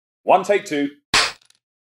One, take two.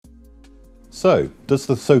 So, does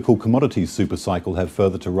the so-called commodities supercycle have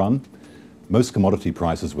further to run? Most commodity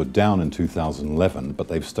prices were down in 2011, but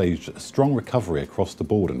they've staged a strong recovery across the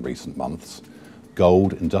board in recent months.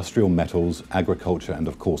 Gold, industrial metals, agriculture and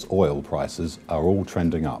of course oil prices are all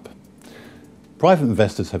trending up. Private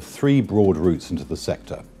investors have three broad routes into the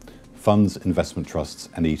sector: funds, investment trusts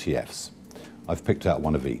and ETFs. I've picked out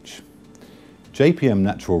one of each. JPM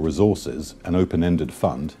Natural Resources, an open-ended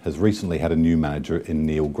fund, has recently had a new manager in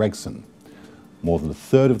Neil Gregson. More than a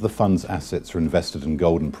third of the fund's assets are invested in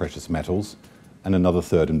gold and precious metals, and another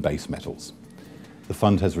third in base metals. The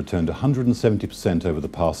fund has returned 170% over the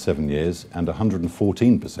past 7 years and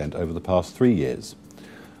 114% over the past 3 years.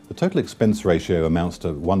 The total expense ratio amounts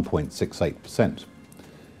to 1.68%.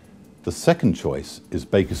 The second choice is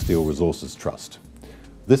Baker Steel Resources Trust.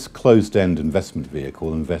 This closed-end investment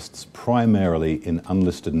vehicle invests primarily in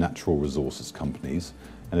unlisted natural resources companies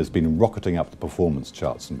and has been rocketing up the performance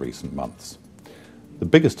charts in recent months. The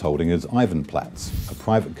biggest holding is Ivanplats, a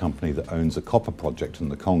private company that owns a copper project in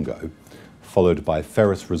the Congo, followed by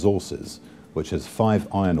Ferrous Resources, which has 5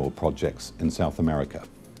 iron ore projects in South America.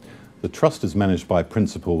 The trust is managed by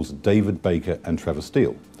principals David Baker and Trevor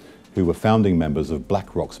Steele, who were founding members of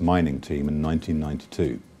BlackRock's mining team in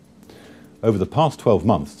 1992. Over the past 12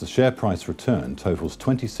 months, the share price return totals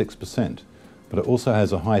 26%, but it also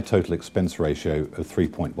has a high total expense ratio of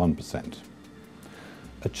 3.1%.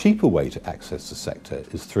 A cheaper way to access the sector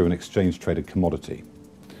is through an exchange-traded commodity.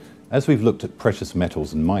 As we've looked at precious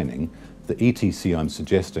metals and mining, the ETC I'm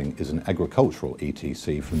suggesting is an agricultural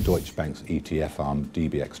ETC from Deutsche Bank's ETF arm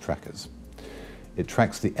DBX Trackers. It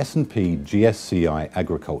tracks the S&P GSCI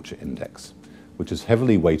Agriculture Index, which is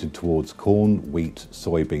heavily weighted towards corn, wheat,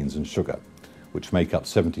 soybeans and sugar, which make up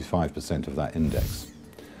 75% of that index.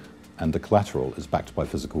 And the collateral is backed by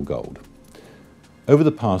physical gold. Over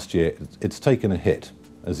the past year, it's taken a hit,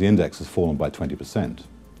 as the index has fallen by 20%.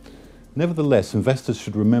 Nevertheless, investors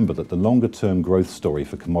should remember that the longer-term growth story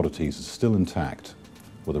for commodities is still intact.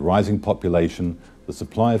 With a rising population, the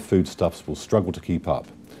supply of foodstuffs will struggle to keep up,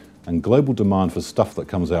 and global demand for stuff that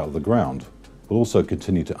comes out of the ground will also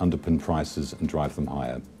continue to underpin prices and drive them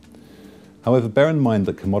higher. However, bear in mind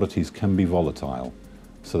that commodities can be volatile,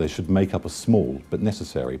 so they should make up a small but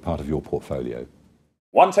necessary part of your portfolio.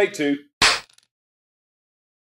 One, take two.